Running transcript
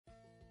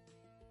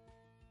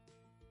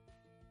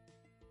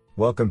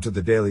Welcome to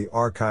the Daily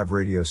Archive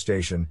radio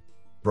station,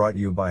 brought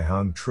you by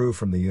Hung Tru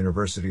from the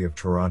University of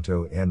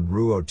Toronto and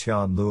Ruo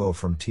Tian Luo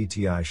from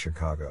TTI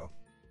Chicago.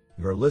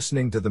 You're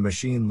listening to the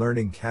Machine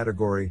Learning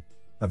category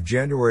of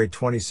January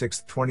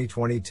 26,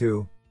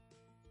 2022.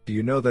 Do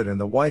you know that in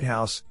the White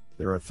House,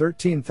 there are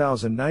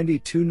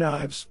 13,092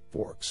 knives,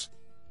 forks,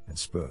 and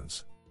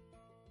spoons?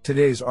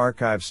 Today's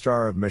archive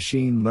star of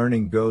machine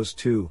learning goes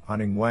to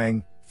Hanning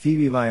Wang,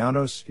 Phoebe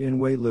Vianos,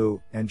 Inwei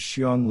Liu, and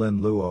Xianglin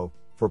Luo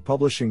for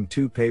publishing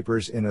 2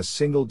 papers in a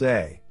single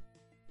day.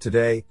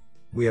 Today,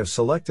 we have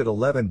selected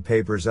 11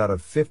 papers out of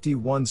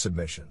 51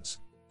 submissions.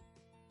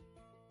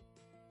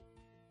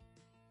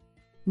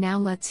 Now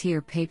let's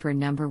hear paper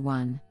number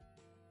 1.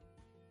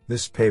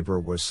 This paper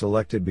was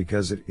selected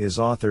because it is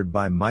authored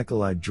by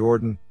Michael I.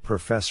 Jordan,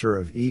 Professor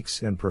of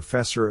EECS and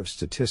Professor of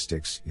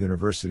Statistics,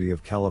 University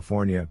of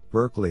California,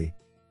 Berkeley.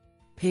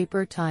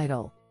 Paper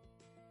title: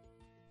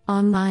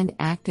 Online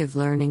Active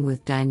Learning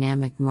with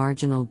Dynamic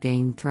Marginal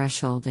Gain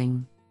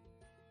Thresholding.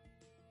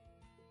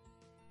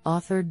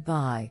 Authored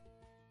by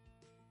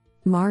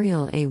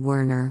Mariel A.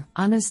 Werner,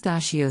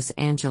 Anastasios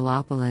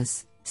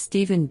Angelopoulos,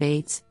 Stephen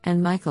Bates,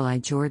 and Michael I.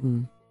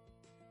 Jordan.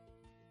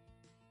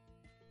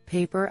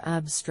 Paper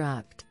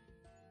abstract: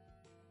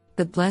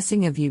 The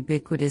blessing of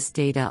ubiquitous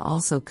data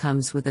also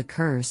comes with a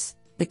curse: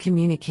 the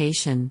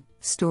communication,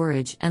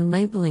 storage, and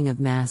labeling of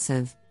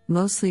massive,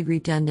 mostly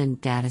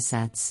redundant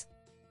datasets.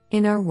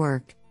 In our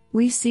work,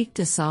 we seek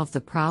to solve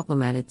the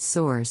problem at its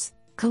source,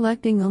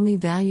 collecting only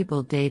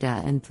valuable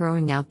data and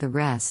throwing out the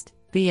rest,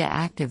 via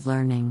active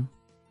learning.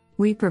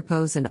 We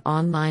propose an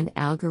online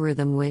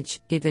algorithm which,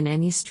 given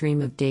any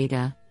stream of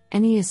data,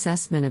 any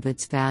assessment of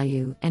its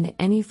value, and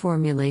any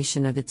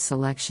formulation of its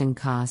selection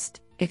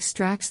cost,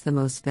 extracts the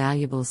most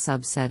valuable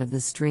subset of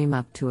the stream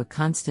up to a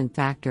constant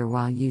factor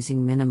while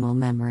using minimal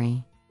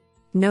memory.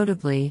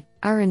 Notably,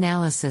 our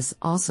analysis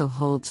also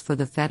holds for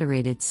the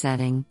federated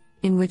setting,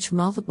 in which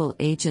multiple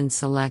agents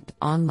select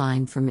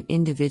online from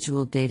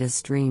individual data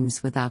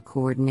streams without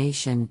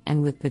coordination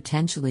and with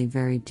potentially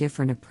very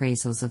different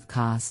appraisals of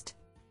cost.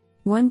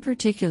 One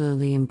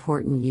particularly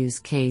important use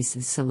case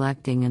is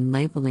selecting and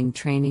labeling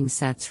training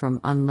sets from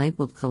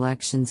unlabeled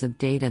collections of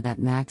data that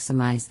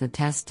maximize the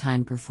test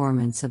time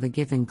performance of a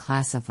given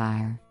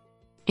classifier.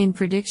 In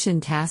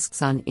prediction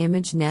tasks on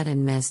ImageNet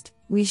and MIST,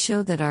 we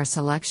show that our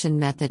selection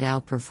method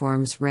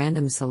outperforms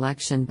random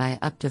selection by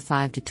up to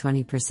 5 to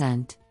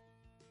 20%.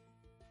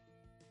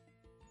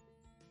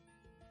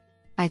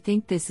 I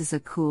think this is a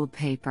cool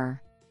paper.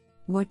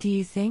 What do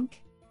you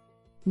think?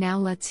 Now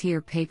let's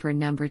hear paper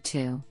number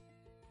 2.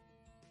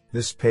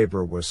 This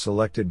paper was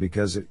selected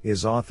because it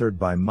is authored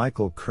by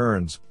Michael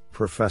Kearns,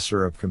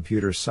 Professor of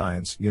Computer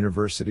Science,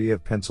 University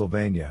of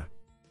Pennsylvania.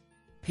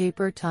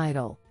 Paper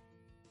title: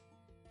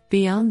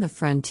 Beyond the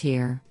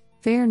Frontier: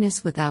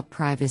 Fairness Without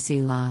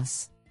Privacy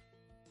Loss.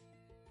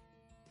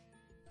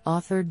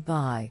 Authored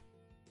by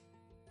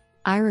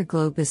Ira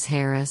Globus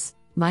Harris,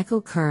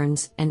 Michael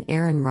Kearns, and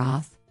Aaron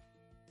Roth.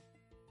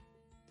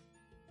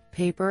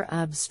 Paper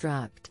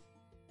abstract: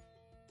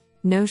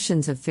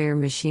 Notions of fair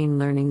machine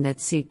learning that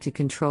seek to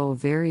control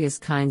various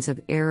kinds of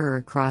error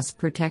across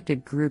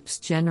protected groups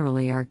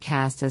generally are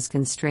cast as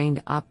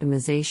constrained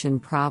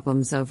optimization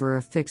problems over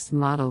a fixed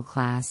model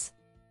class.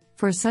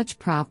 For such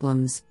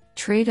problems,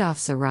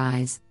 trade-offs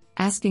arise.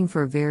 Asking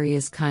for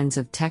various kinds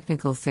of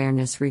technical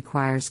fairness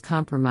requires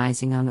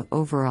compromising on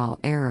overall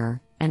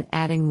error, and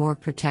adding more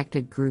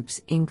protected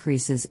groups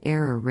increases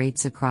error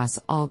rates across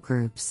all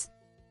groups.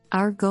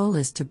 Our goal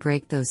is to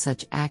break those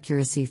such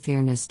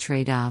accuracy-fairness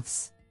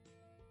trade-offs.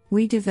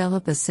 We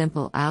develop a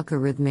simple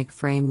algorithmic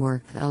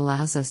framework that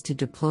allows us to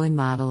deploy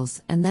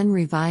models and then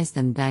revise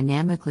them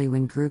dynamically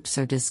when groups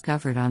are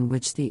discovered on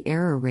which the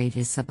error rate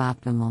is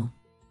suboptimal.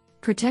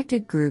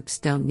 Protected groups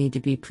don't need to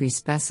be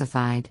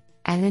pre-specified.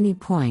 At any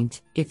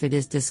point, if it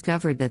is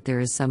discovered that there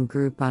is some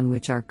group on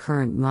which our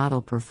current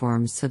model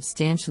performs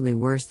substantially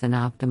worse than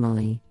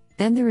optimally,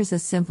 then there is a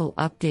simple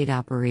update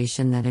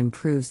operation that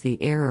improves the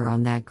error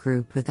on that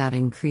group without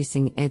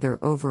increasing either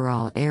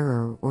overall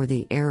error or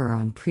the error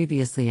on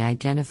previously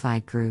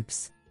identified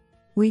groups.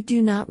 We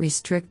do not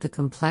restrict the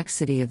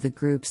complexity of the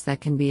groups that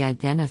can be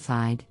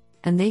identified,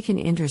 and they can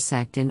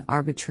intersect in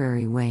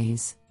arbitrary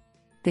ways.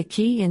 The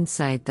key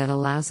insight that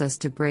allows us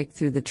to break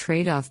through the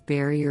trade-off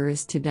barrier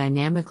is to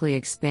dynamically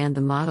expand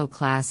the model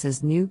class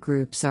as new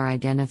groups are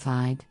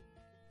identified.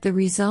 The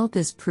result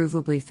is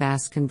provably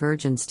fast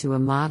convergence to a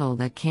model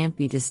that can't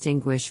be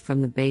distinguished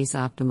from the Bayes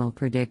optimal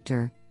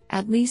predictor,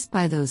 at least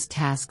by those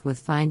tasked with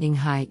finding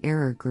high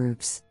error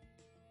groups.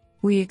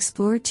 We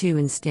explore 2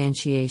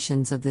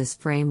 instantiations of this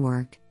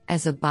framework,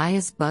 as a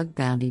bias bug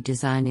bounty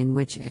design in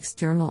which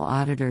external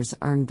auditors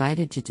are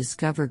invited to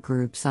discover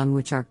groups on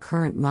which our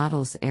current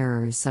model's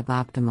error is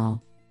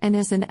suboptimal, and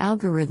as an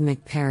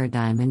algorithmic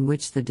paradigm in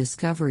which the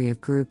discovery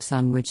of groups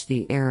on which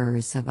the error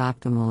is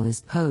suboptimal is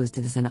posed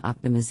as an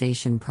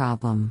optimization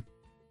problem.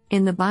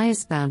 In the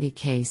bias bounty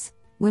case,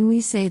 when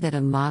we say that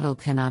a model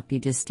cannot be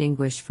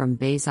distinguished from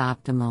Bayes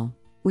optimal,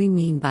 we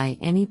mean by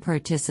any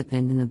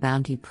participant in the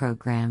bounty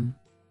program.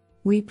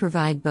 We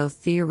provide both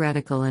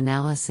theoretical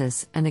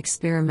analysis and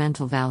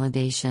experimental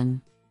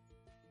validation.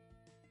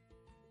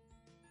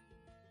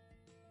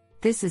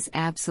 This is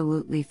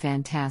absolutely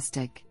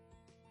fantastic.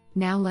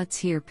 Now let's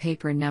hear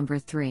paper number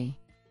 3.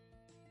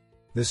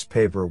 This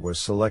paper was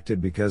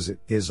selected because it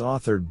is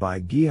authored by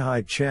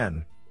Guihai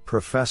Chen,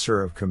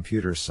 Professor of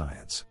Computer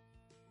Science.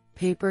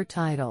 Paper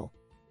title: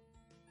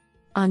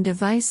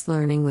 On-Device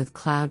Learning with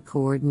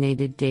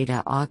Cloud-Coordinated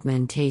Data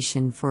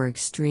Augmentation for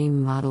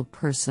Extreme Model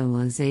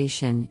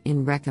Personalization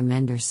in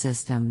Recommender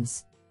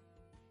Systems.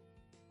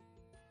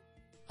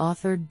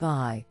 Authored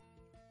by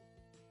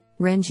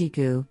Renji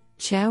Gu,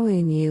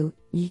 Xiaoyun Yu,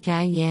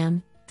 Yikai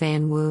Yan,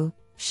 Fan Wu,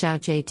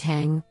 Xiaojie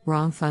Tang,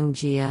 Rongfeng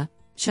Jia,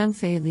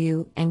 Chengfei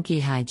Liu, and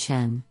Guihai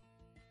Chen.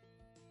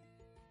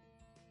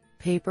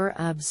 Paper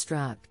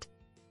abstract: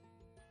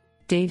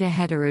 Data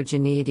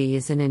heterogeneity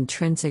is an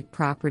intrinsic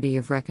property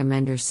of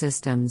recommender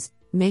systems,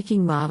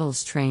 making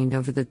models trained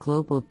over the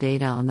global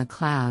data on the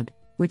cloud,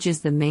 which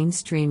is the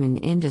mainstream in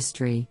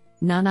industry,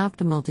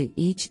 non-optimal to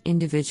each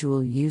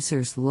individual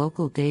user's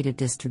local data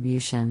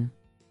distribution.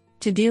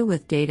 To deal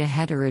with data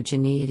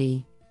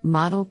heterogeneity,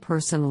 model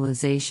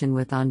personalization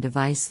with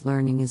on-device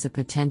learning is a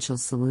potential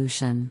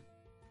solution.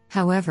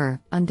 However,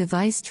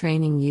 on-device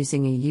training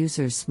using a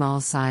user's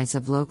small size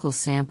of local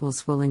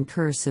samples will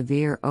incur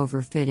severe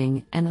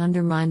overfitting and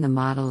undermine the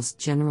model's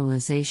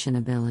generalization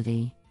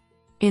ability.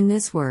 In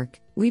this work,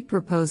 we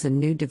propose a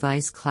new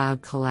device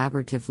cloud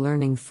collaborative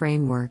learning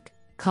framework,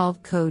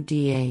 called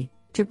CoDA,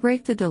 to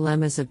break the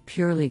dilemmas of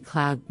purely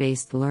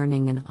cloud-based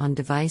learning and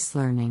on-device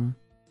learning.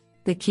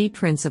 The key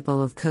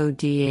principle of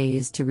CoDA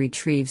is to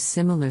retrieve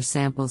similar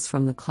samples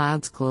from the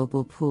cloud's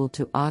global pool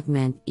to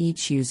augment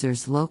each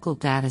user's local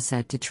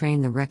dataset to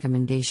train the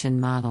recommendation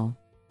model.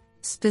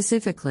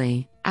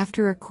 Specifically,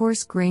 after a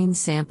coarse-grained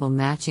sample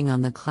matching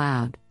on the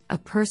cloud, a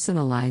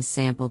personalized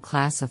sample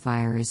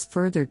classifier is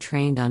further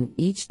trained on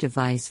each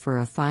device for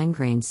a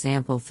fine-grained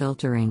sample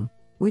filtering,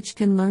 which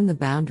can learn the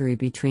boundary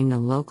between the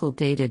local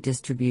data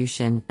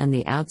distribution and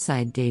the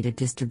outside data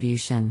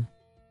distribution.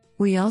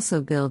 We also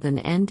build an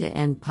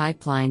end-to-end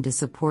pipeline to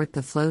support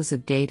the flows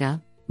of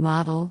data,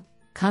 model,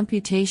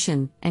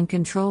 computation, and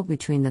control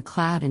between the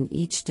cloud and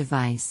each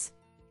device.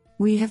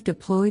 We have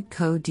deployed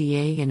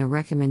CoDA in a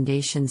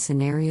recommendation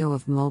scenario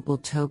of mobile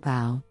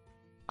Toubao.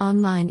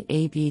 Online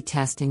A/B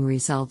testing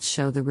results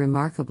show the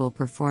remarkable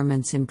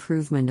performance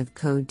improvement of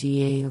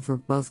CoDA over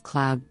both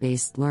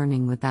cloud-based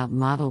learning without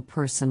model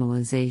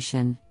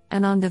personalization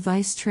and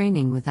on-device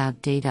training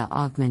without data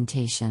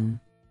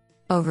augmentation.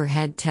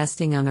 Overhead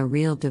testing on a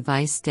real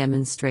device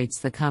demonstrates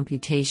the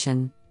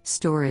computation,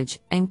 storage,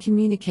 and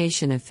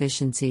communication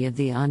efficiency of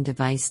the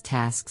on-device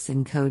tasks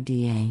in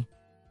CoDA.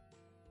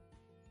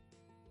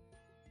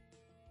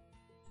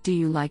 Do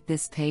you like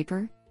this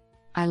paper?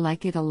 I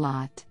like it a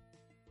lot.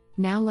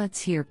 Now let's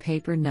hear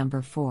paper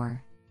number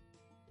 4.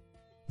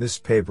 This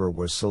paper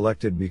was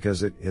selected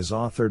because it is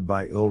authored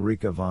by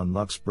Ulrike von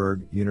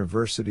Luxburg,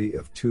 University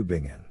of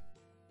Tübingen.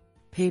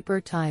 Paper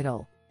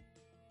title: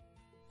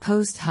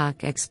 Post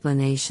hoc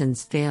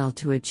explanations fail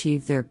to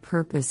achieve their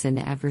purpose in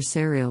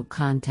adversarial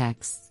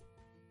contexts.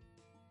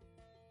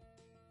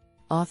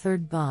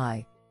 Authored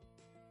by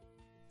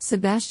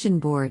Sebastian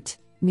Bort,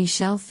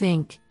 Michel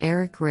Fink,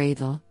 Eric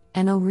Radel,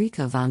 and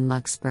Ulrike von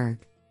Luxburg.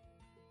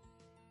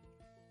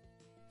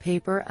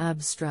 Paper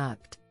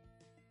abstract: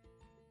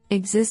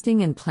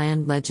 Existing and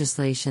planned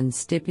legislation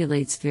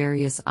stipulates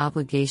various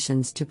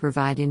obligations to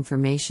provide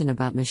information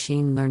about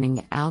machine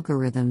learning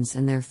algorithms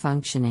and their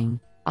functioning,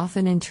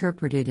 often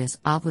interpreted as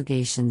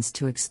obligations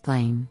to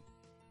explain.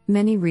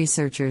 Many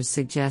researchers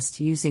suggest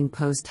using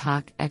post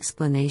hoc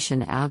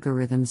explanation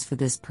algorithms for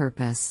this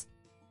purpose.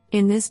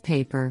 In this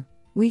paper,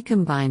 we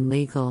combine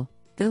legal,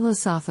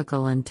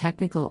 philosophical, and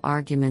technical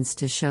arguments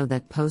to show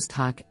that post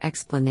hoc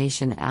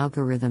explanation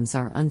algorithms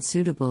are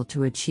unsuitable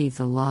to achieve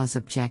the law's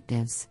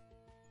objectives.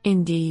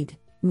 Indeed,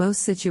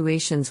 most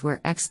situations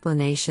where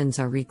explanations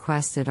are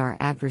requested are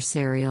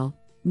adversarial,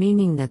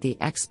 meaning that the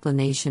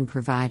explanation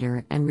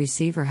provider and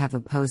receiver have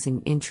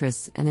opposing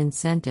interests and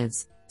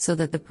incentives, so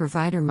that the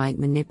provider might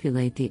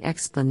manipulate the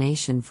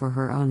explanation for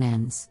her own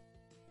ends.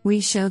 We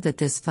show that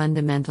this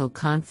fundamental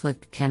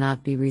conflict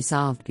cannot be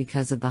resolved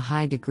because of the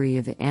high degree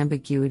of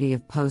ambiguity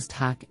of post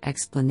hoc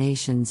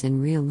explanations in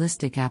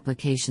realistic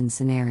application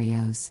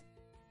scenarios.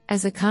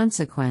 As a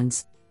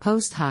consequence,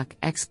 post hoc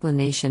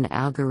explanation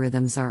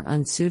algorithms are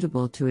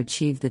unsuitable to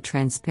achieve the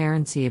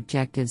transparency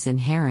objectives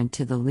inherent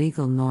to the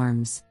legal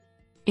norms.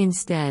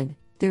 Instead,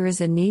 there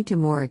is a need to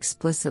more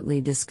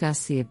explicitly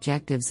discuss the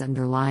objectives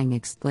underlying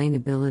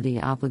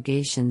explainability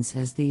obligations,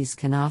 as these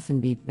can often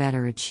be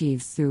better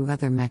achieved through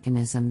other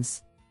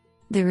mechanisms.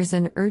 There is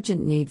an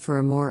urgent need for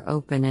a more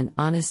open and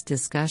honest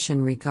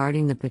discussion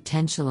regarding the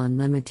potential and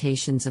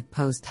limitations of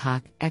post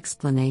hoc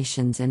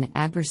explanations in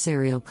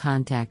adversarial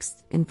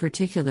contexts, in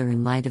particular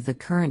in light of the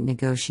current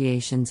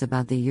negotiations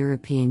about the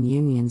European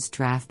Union's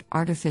draft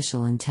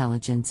Artificial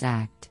Intelligence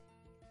Act.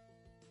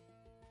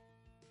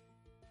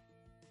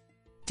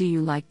 Do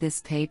you like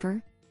this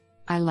paper?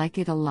 I like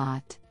it a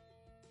lot.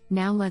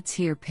 Now let's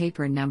hear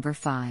paper number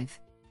 5.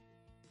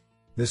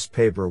 This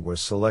paper was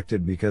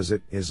selected because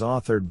it is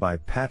authored by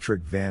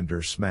Patrick van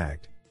der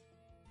Smaakt.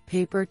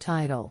 Paper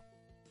title: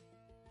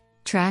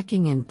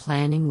 Tracking and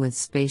Planning with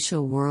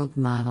Spatial World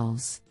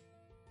Models.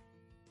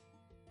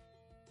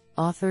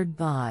 Authored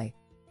by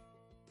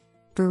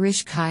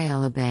Barish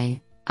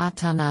Kyalabay,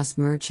 Atanas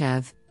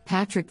Murchev,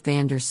 Patrick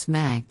van der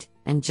Smaakt,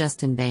 and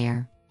Justin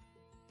Bayer.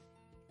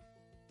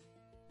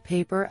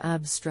 Paper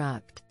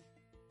abstract: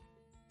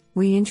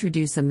 We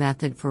introduce a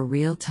method for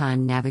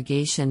real-time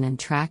navigation and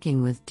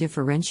tracking with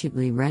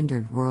differentiably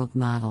rendered world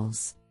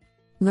models.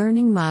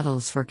 Learning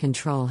models for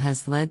control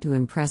has led to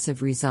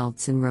impressive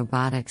results in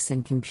robotics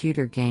and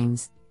computer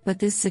games, but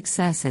this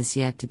success has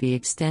yet to be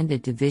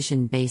extended to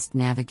vision-based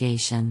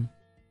navigation.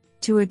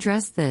 To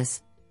address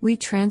this, we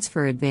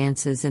transfer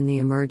advances in the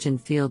emergent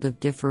field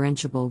of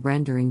differentiable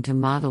rendering to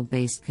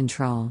model-based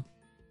control.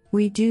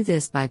 We do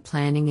this by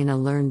planning in a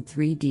learned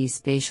 3D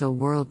spatial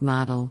world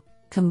model,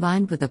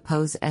 combined with a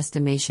pose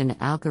estimation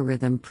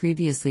algorithm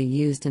previously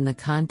used in the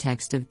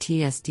context of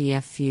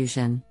TSDF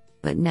fusion,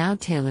 but now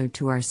tailored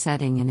to our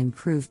setting and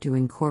improved to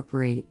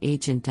incorporate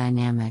agent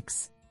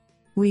dynamics.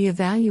 We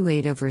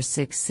evaluate over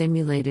 6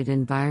 simulated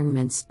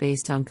environments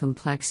based on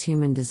complex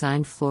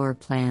human-designed floor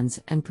plans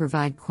and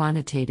provide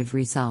quantitative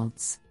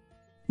results.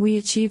 We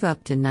achieve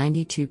up to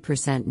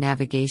 92%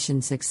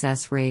 navigation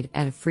success rate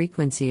at a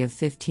frequency of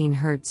 15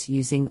 Hz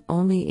using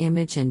only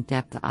image and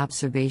depth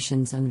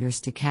observations under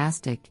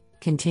stochastic,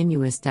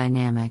 continuous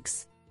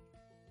dynamics.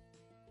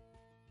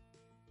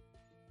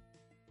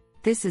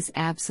 This is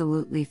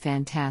absolutely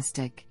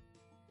fantastic.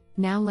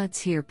 Now let's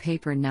hear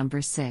paper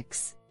number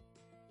 6.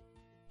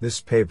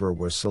 This paper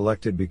was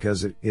selected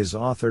because it is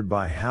authored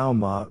by Hao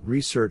Ma,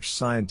 Research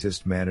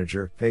Scientist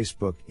Manager,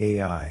 Facebook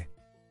AI.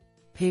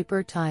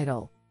 Paper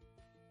title: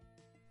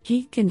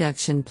 Heat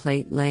Conduction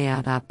Plate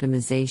Layout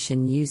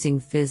Optimization Using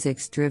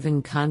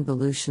Physics-Driven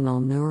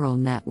Convolutional Neural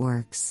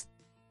Networks.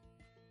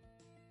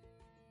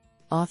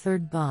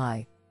 Authored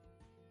by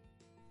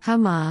Hao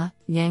Ma,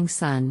 Yang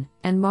Sun,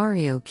 and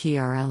Mario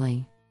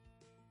Chiarelli.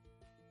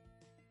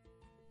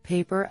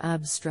 Paper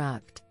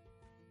abstract: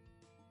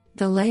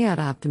 The layout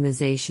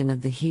optimization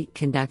of the heat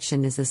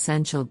conduction is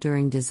essential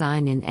during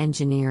design and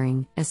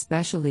engineering,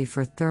 especially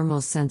for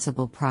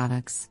thermal-sensible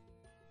products.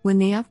 When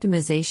the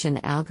optimization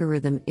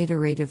algorithm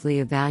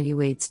iteratively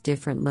evaluates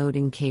different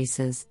loading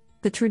cases,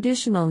 the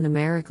traditional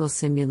numerical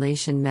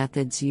simulation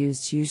methods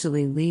used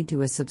usually lead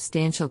to a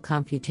substantial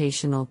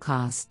computational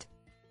cost.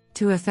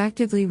 To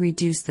effectively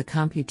reduce the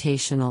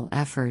computational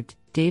effort,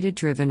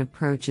 data-driven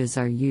approaches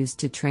are used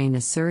to train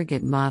a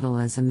surrogate model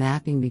as a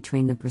mapping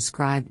between the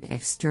prescribed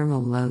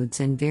external loads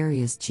and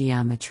various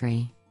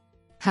geometry.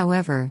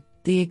 However,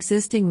 the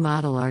existing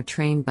model are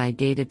trained by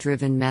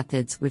data-driven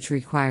methods, which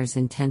requires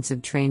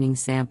intensive training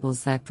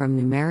samples that from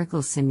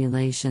numerical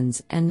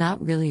simulations and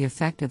not really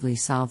effectively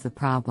solve the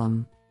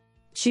problem.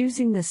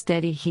 Choosing the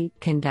steady heat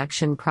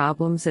conduction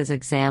problems as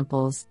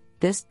examples,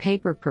 this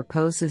paper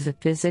proposes a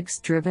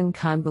physics-driven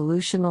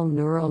convolutional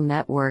neural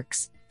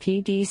networks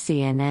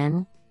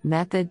 (PDCNN)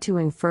 method to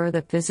infer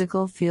the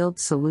physical field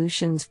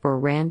solutions for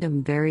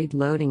random varied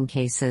loading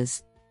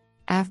cases.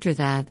 After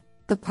that,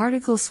 the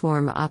particle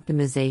swarm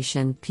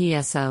optimization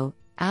 (PSO)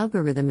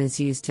 algorithm is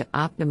used to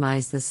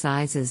optimize the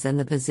sizes and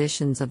the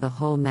positions of the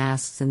whole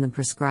masks in the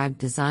prescribed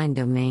design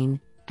domain,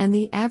 and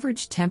the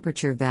average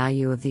temperature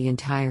value of the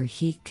entire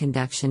heat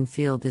conduction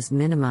field is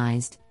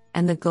minimized,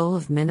 and the goal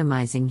of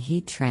minimizing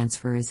heat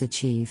transfer is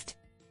achieved.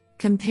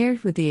 Compared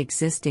with the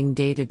existing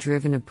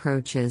data-driven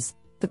approaches,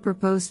 the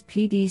proposed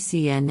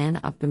PDCNN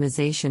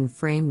optimization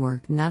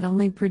framework not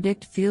only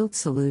predict field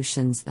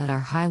solutions that are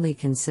highly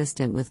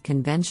consistent with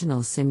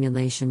conventional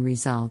simulation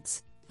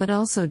results, but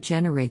also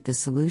generate the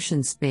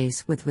solution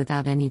space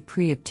without any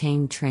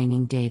pre-obtained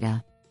training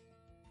data.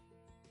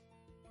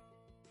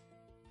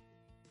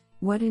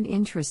 What an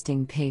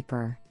interesting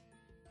paper.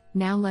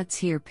 Now let's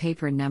hear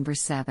paper number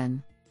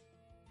 7.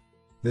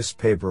 This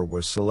paper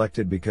was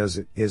selected because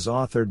it is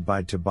authored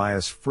by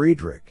Tobias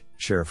Friedrich,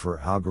 Chair for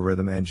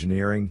Algorithm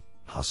Engineering,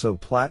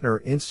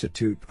 Hasso-Plattner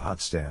Institute,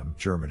 Potsdam,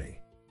 Germany.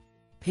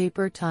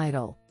 Paper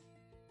title: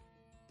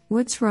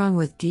 What's wrong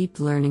with deep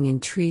learning in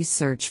tree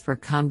search for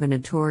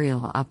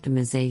combinatorial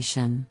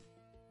optimization?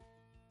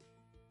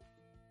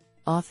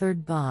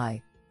 Authored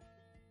by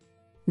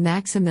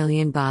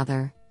Maximilian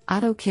Bather,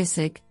 Otto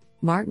Kissig,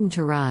 Martin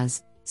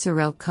Taraz,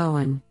 Cyril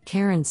Cohen,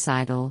 Karen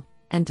Seidel,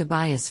 and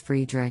Tobias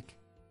Friedrich.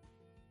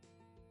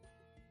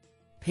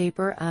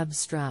 Paper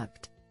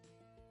abstract: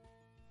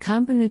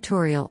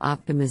 Combinatorial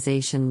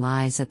optimization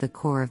lies at the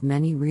core of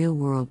many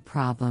real-world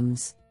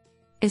problems.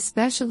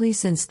 Especially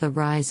since the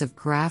rise of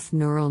graph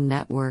neural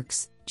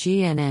networks,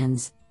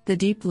 GNNs, the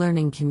deep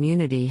learning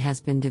community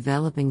has been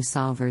developing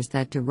solvers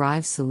that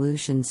derive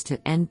solutions to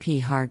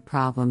NP-hard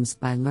problems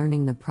by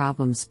learning the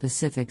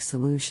problem-specific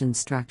solution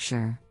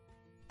structure.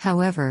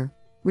 However,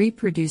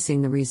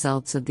 reproducing the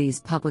results of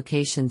these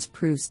publications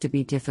proves to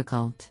be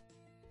difficult.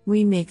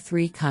 We make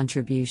 3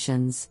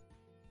 contributions.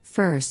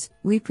 First,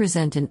 we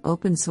present an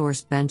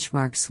open-source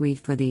benchmark suite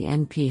for the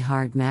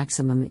NP-hard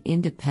maximum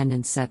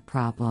independent set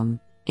problem,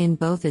 in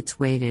both its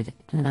weighted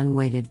and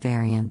unweighted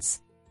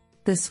variants.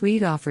 The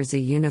suite offers a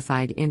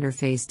unified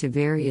interface to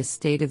various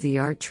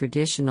state-of-the-art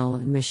traditional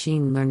and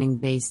machine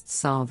learning-based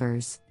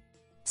solvers.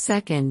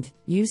 Second,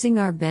 using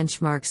our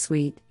benchmark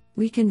suite,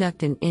 we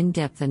conduct an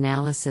in-depth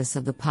analysis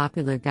of the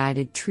popular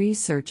guided tree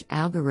search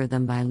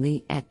algorithm by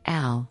Li et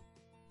al.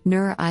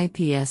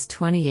 NeurIPS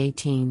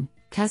 2018,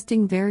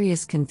 testing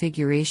various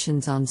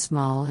configurations on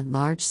small and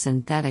large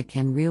synthetic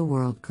and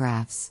real-world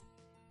graphs.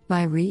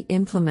 By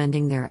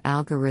re-implementing their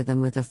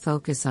algorithm with a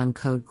focus on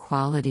code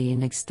quality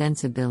and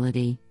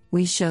extensibility,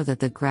 we show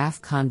that the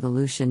graph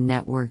convolution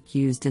network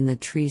used in the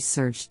tree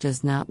search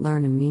does not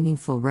learn a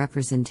meaningful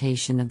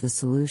representation of the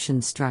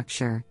solution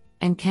structure,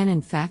 and can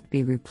in fact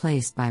be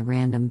replaced by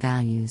random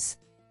values.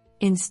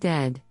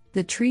 Instead,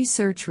 the tree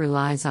search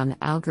relies on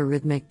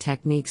algorithmic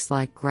techniques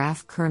like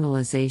graph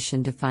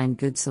kernelization to find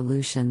good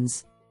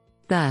solutions.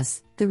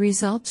 Thus, the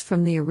results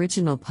from the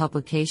original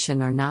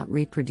publication are not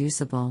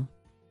reproducible.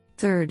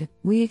 Third,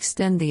 we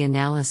extend the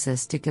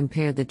analysis to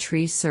compare the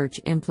tree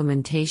search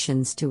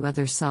implementations to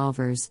other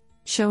solvers,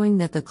 showing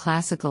that the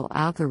classical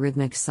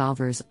algorithmic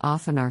solvers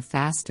often are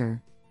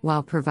faster,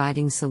 while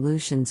providing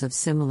solutions of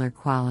similar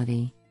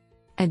quality.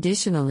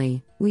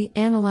 Additionally, we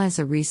analyze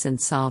a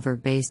recent solver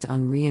based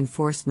on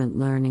reinforcement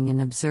learning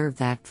and observe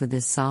that for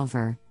this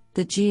solver,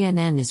 the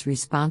GNN is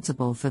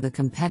responsible for the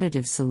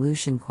competitive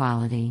solution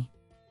quality.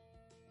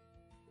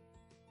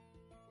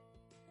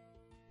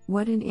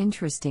 What an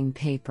interesting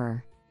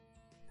paper!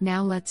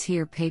 Now let's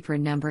hear paper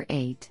number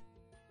 8.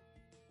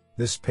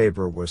 This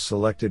paper was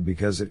selected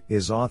because it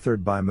is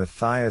authored by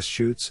Matthias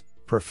Schutz,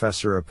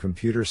 Professor of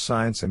Computer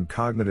Science and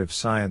Cognitive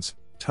Science,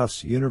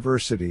 Tufts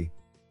University.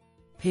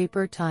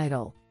 Paper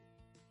title: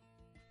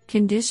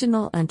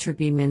 Conditional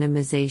Entropy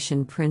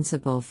Minimization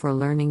Principle for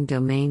Learning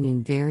Domain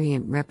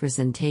Invariant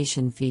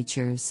Representation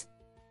Features.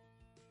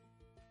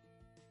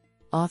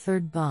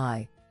 Authored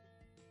by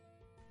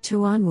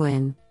Tuan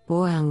Nguyen,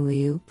 Boyoung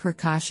Liu,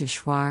 Prakash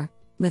Ashwar,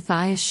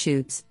 Matthias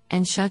Schutz,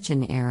 and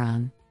Shuchen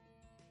Aaron.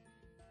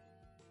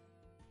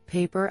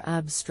 Paper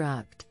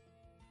abstract: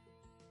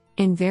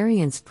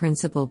 Invariance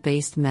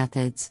principle-based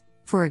methods,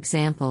 for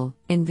example,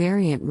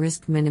 invariant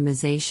risk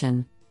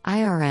minimization,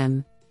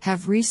 IRM,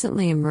 have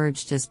recently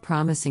emerged as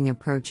promising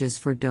approaches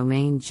for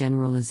domain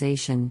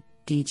generalization,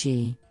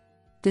 DG.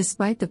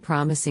 Despite the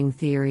promising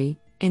theory,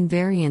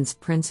 invariance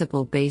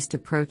principle-based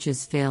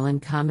approaches fail in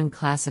common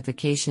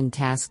classification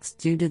tasks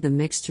due to the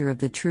mixture of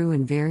the true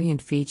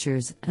invariant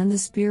features and the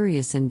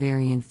spurious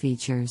invariant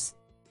features.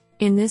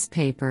 In this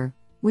paper,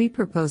 we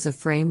propose a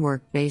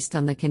framework based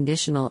on the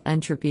conditional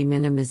entropy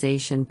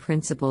minimization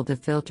principle to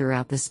filter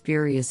out the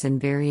spurious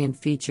invariant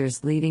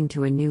features, leading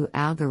to a new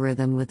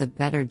algorithm with a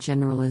better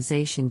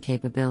generalization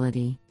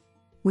capability.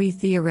 We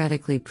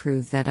theoretically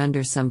prove that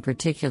under some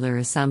particular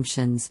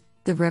assumptions,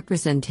 the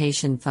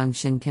representation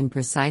function can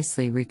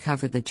precisely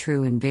recover the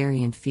true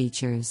invariant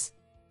features.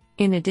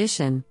 In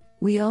addition,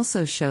 we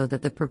also show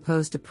that the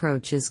proposed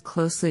approach is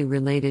closely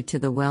related to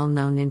the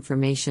well-known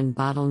information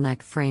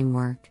bottleneck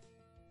framework.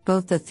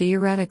 Both the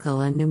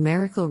theoretical and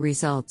numerical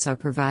results are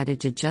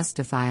provided to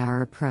justify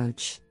our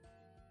approach.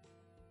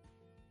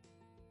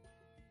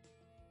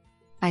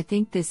 I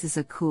think this is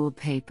a cool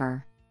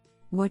paper.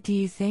 What do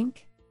you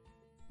think?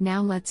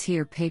 Now let's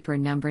hear paper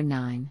number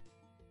 9.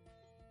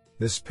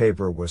 This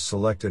paper was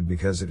selected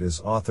because it is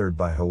authored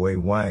by Hui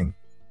Wang,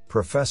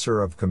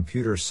 Professor of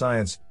Computer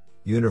Science,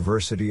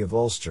 University of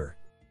Ulster.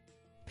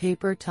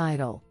 Paper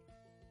title: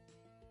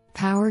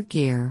 Power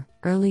Gear,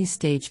 Early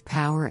Stage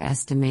Power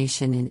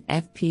Estimation in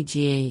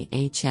FPGA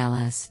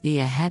HLS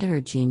via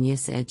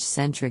Heterogeneous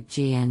Edge-Centric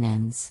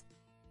GNNs.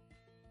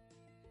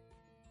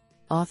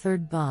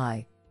 Authored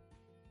by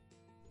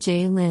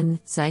Jie Lin,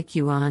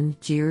 Zaiquan,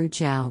 Jiru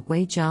Zhao,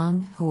 Wei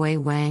Zhang, Hui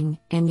Wang,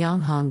 and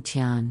Yanghong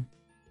Tian.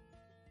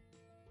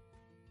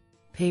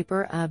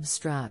 Paper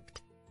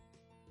abstract: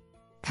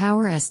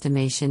 Power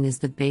estimation is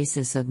the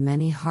basis of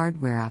many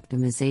hardware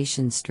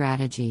optimization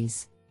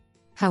strategies.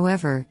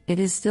 However, it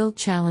is still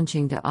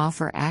challenging to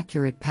offer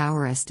accurate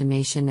power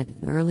estimation at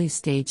an early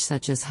stage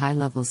such as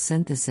high-level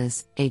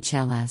synthesis,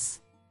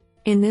 HLS.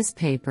 In this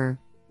paper,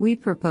 we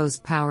propose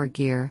Power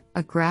Gear,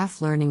 a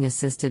graph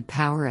learning-assisted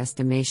power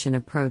estimation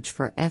approach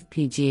for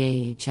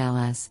FPGA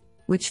HLS,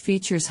 which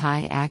features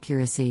high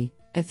accuracy,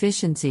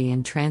 efficiency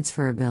and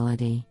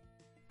transferability.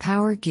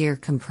 Power Gear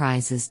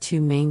comprises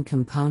two main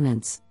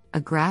components,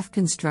 a graph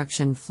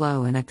construction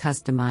flow and a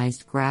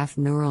customized graph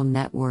neural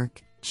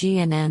network,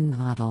 GNN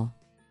model.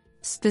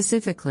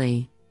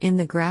 Specifically, in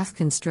the graph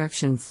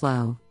construction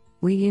flow,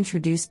 we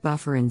introduce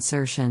buffer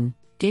insertion,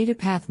 data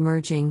path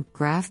merging,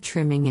 graph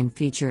trimming and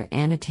feature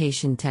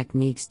annotation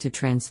techniques to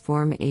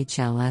transform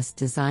HLS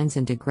designs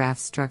into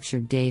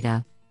graph-structured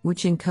data,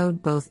 which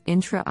encode both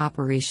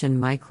intra-operation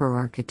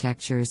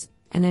microarchitectures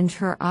and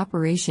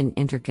inter-operation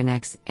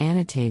interconnects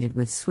annotated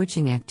with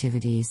switching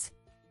activities.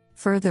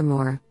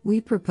 Furthermore, we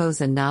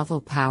propose a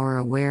novel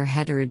power-aware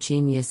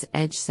heterogeneous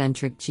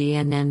edge-centric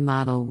GNN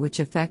model which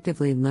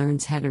effectively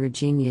learns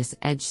heterogeneous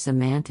edge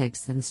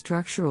semantics and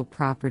structural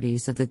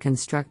properties of the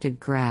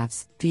constructed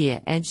graphs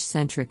via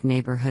edge-centric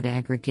neighborhood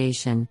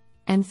aggregation,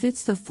 and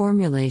fits the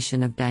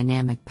formulation of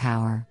dynamic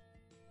power.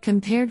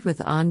 Compared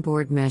with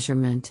onboard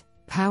measurement,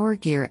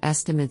 PowerGear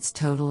estimates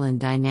total and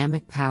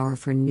dynamic power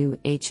for new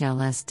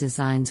HLS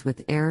designs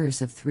with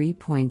errors of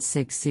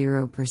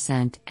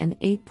 3.60% and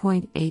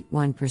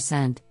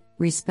 8.81%,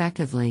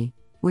 respectively,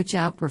 which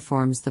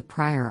outperforms the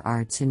prior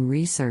arts in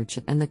research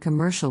and the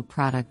commercial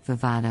product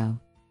Vivado.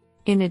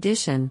 In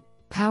addition,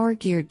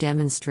 PowerGear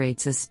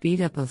demonstrates a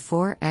speedup of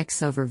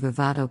 4x over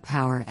Vivado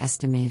Power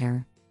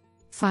Estimator.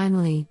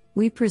 Finally,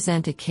 we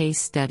present a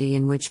case study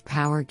in which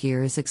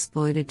PowerGear is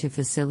exploited to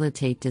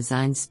facilitate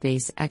design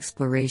space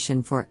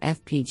exploration for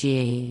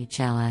FPGA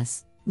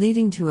HLS,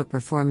 leading to a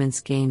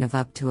performance gain of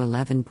up to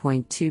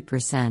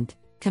 11.2%,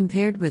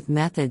 compared with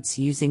methods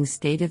using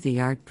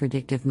state-of-the-art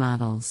predictive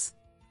models.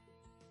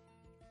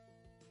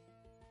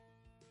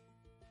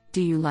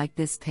 Do you like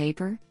this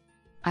paper?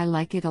 I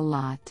like it a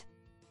lot.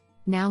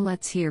 Now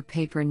let's hear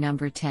paper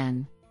number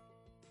 10.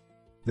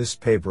 This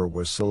paper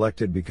was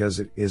selected because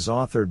it is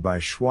authored by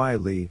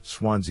Shuai Li,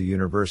 Swansea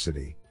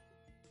University.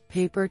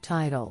 Paper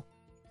title: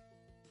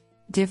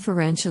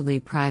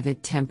 Differentially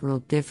Private Temporal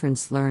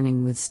Difference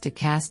Learning with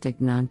Stochastic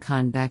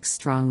Non-Convex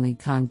Strongly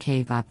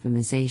Concave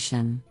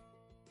Optimization.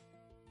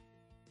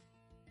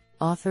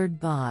 Authored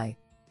by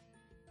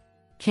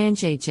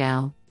Kanjie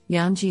Zhao,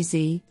 Yanji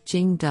Zi,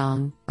 Jing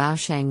Dong,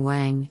 Baoshang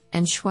Wang,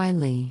 and Shuai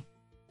Li.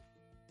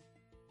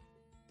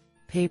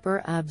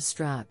 Paper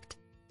abstract: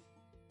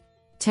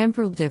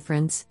 Temporal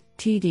difference,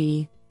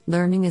 TD,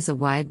 learning is a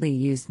widely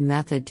used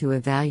method to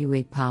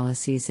evaluate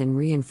policies in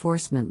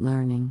reinforcement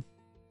learning.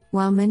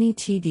 While many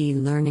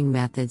TD learning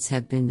methods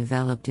have been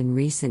developed in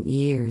recent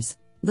years,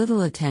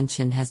 little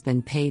attention has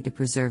been paid to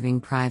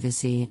preserving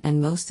privacy,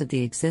 and most of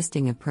the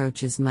existing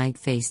approaches might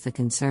face the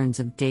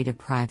concerns of data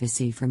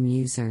privacy from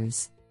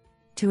users.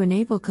 To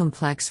enable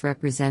complex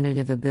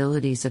representative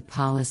abilities of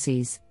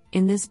policies,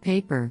 in this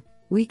paper,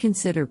 we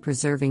consider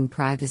preserving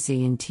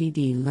privacy in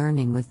TD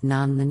learning with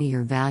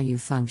nonlinear value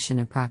function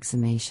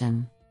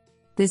approximation.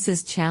 This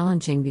is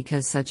challenging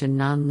because such a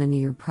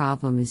nonlinear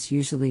problem is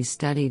usually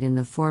studied in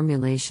the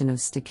formulation of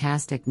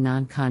stochastic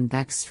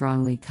non-convex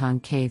strongly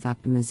concave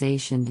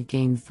optimization to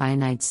gain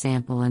finite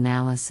sample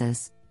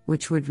analysis,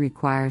 which would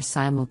require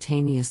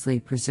simultaneously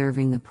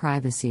preserving the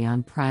privacy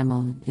on primal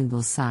and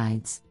inval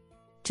sides.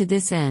 To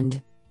this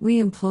end, we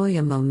employ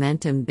a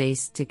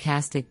momentum-based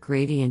stochastic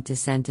gradient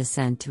descent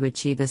to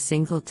achieve a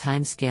single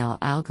timescale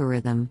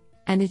algorithm,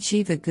 and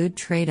achieve a good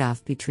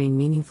trade-off between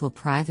meaningful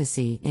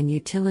privacy and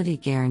utility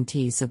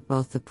guarantees of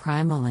both the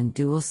primal and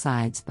dual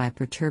sides by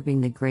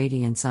perturbing the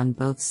gradients on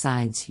both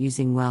sides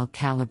using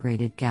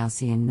well-calibrated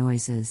Gaussian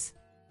noises.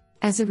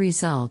 As a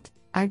result,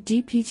 our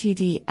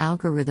DPTD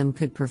algorithm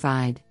could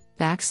provide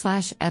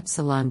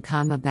epsilon,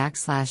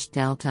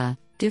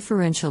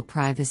 differential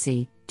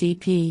privacy,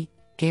 DP,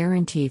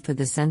 guarantee for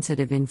the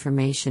sensitive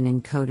information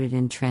encoded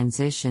in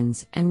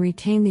transitions and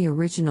retain the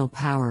original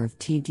power of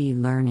TD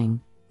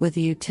learning, with the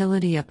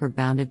utility upper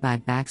bounded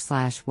by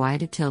 \y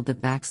to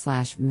tilde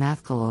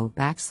 \mathcal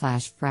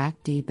 \frac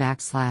d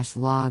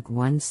 \log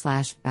 1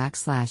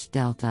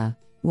 /delta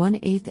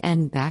 1/8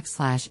 n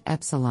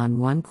 \epsilon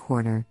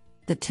 1/4.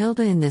 The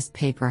tilde in this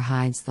paper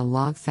hides the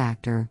log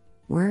factor,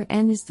 where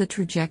n is the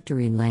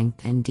trajectory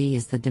length and d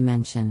is the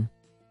dimension.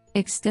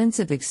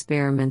 Extensive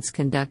experiments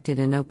conducted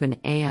in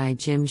OpenAI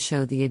Gym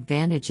show the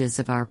advantages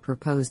of our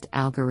proposed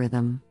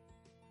algorithm.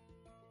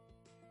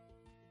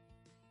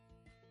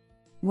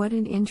 What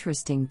an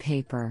interesting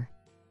paper.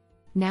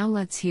 Now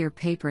let's hear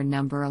paper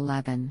number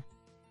 11.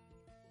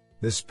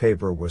 This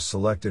paper was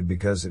selected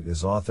because it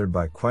is authored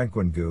by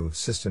Quanquan Gu,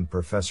 Assistant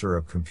Professor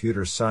of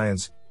Computer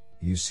Science,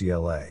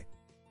 UCLA.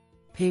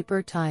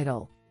 Paper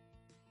title: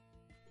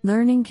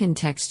 Learning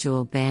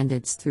Contextual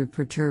Bandits Through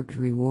Perturbed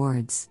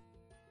Rewards.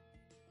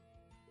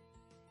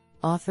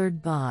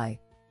 Authored by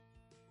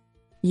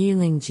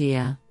Yiling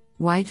Jia,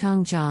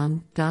 Weitong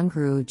Zhang,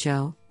 Dongru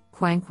Zhou,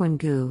 Quanquan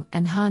Gu,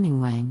 and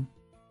Haning Wang.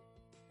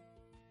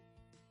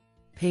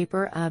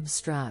 Paper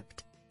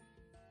abstract: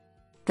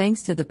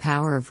 Thanks to the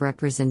power of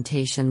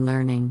representation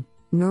learning,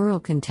 neural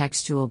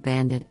contextual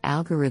bandit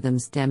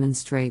algorithms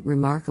demonstrate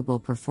remarkable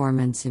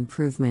performance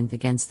improvement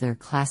against their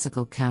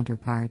classical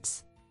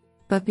counterparts.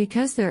 But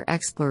because their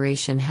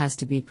exploration has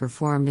to be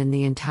performed in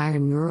the entire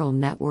neural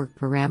network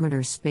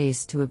parameter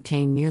space to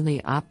obtain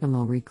nearly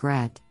optimal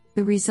regret,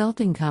 the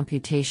resulting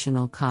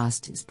computational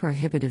cost is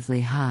prohibitively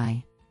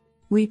high.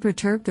 We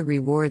perturb the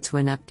rewards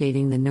when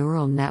updating the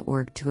neural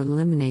network to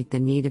eliminate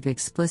the need of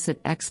explicit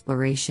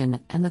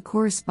exploration and the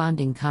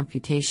corresponding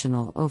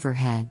computational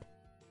overhead.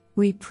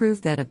 We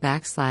prove that a \O\D\sqrtt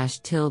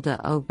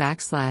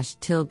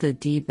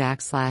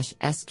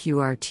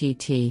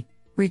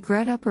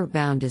regret upper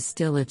bound is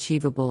still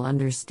achievable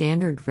under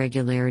standard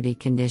regularity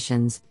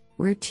conditions,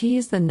 where t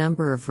is the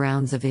number of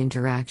rounds of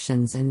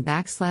interactions and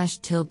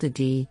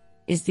 \D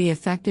is the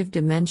effective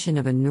dimension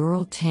of a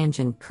neural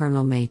tangent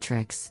kernel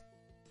matrix.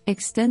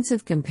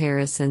 Extensive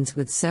comparisons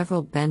with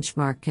several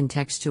benchmark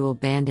contextual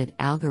bandit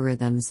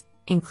algorithms,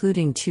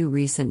 including 2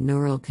 recent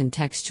neural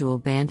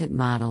contextual bandit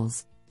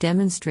models,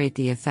 demonstrate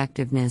the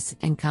effectiveness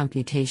and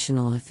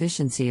computational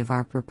efficiency of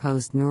our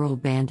proposed neural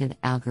bandit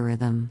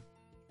algorithm.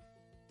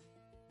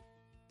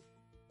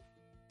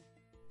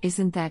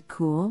 Isn't that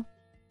cool?